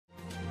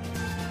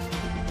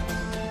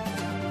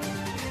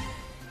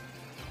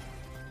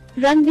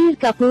Ranbir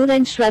Kapoor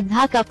and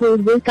Shraddha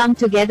Kapoor will come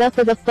together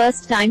for the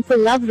first time for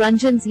Love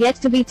Ranjan's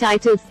yet-to-be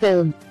titled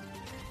film.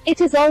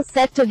 It is all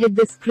set to hit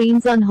the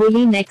screens on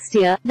Holi next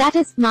year, that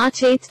is,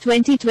 March 8,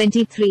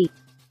 2023.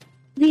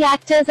 The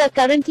actors are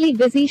currently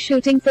busy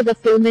shooting for the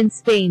film in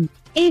Spain.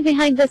 A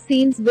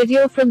behind-the-scenes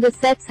video from the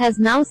sets has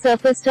now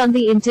surfaced on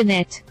the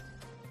internet.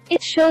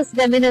 It shows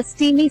them in a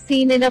steamy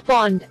scene in a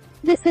pond.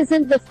 This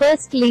isn't the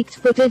first leaked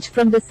footage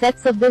from the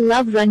sets of the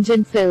Love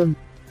Ranjan film.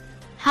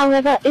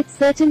 However, it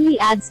certainly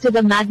adds to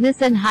the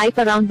madness and hype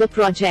around the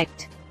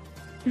project.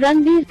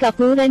 Ranveer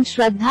Kapoor and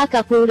Shraddha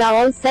Kapoor are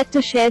all set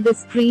to share the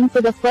screen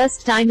for the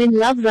first time in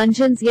Love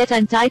Ranjan's yet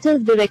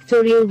untitled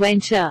directorial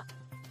venture.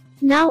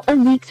 Now, a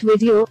leaked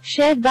video,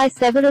 shared by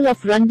several of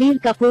Ranveer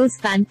Kapoor's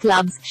fan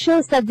clubs,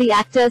 shows that the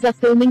actors are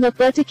filming a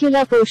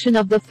particular portion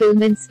of the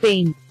film in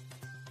Spain.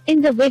 In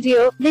the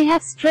video, they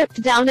have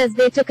stripped down as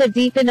they took a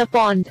dip in a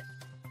pond.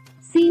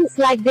 Seems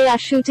like they are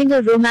shooting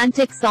a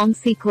romantic song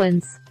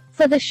sequence.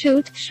 For the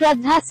shoot,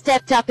 Shraddha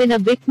stepped up in a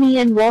bikini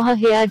and wore her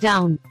hair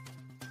down.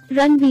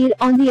 Ranveer,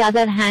 on the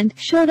other hand,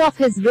 showed off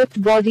his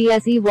ripped body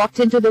as he walked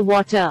into the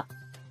water.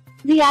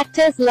 The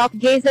actors locked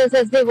gazes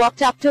as they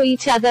walked up to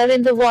each other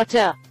in the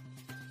water.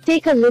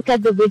 Take a look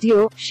at the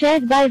video,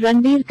 shared by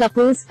Ranveer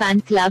Kapoor's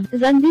fan club.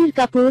 Ranveer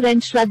Kapoor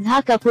and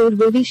Shraddha Kapoor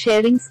will be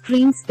sharing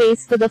screen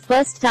space for the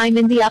first time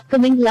in the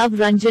upcoming Love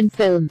Ranjan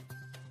film.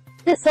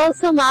 This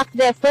also marked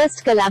their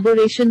first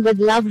collaboration with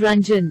Love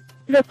Ranjan.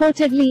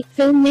 Reportedly,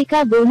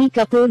 filmmaker Boney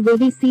Kapoor will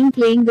be seen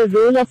playing the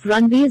role of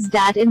Ranveer's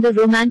dad in the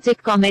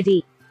romantic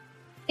comedy.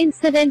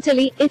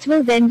 Incidentally, it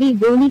will then be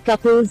Boney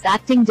Kapoor's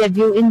acting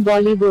debut in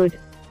Bollywood.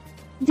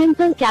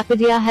 Dimple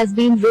Kapadia has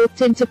been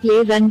roped in to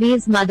play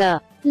Ranveer's mother.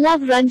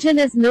 Love Ranjan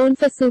is known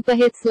for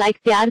superhits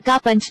like Pyar Ka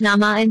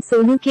Panchnama and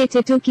Sonu Ke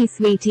Tittu Ki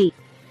Sweetie.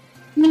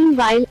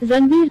 Meanwhile,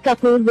 Ranveer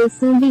Kapoor will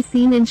soon be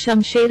seen in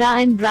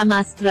Shamshera and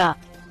Brahmastra.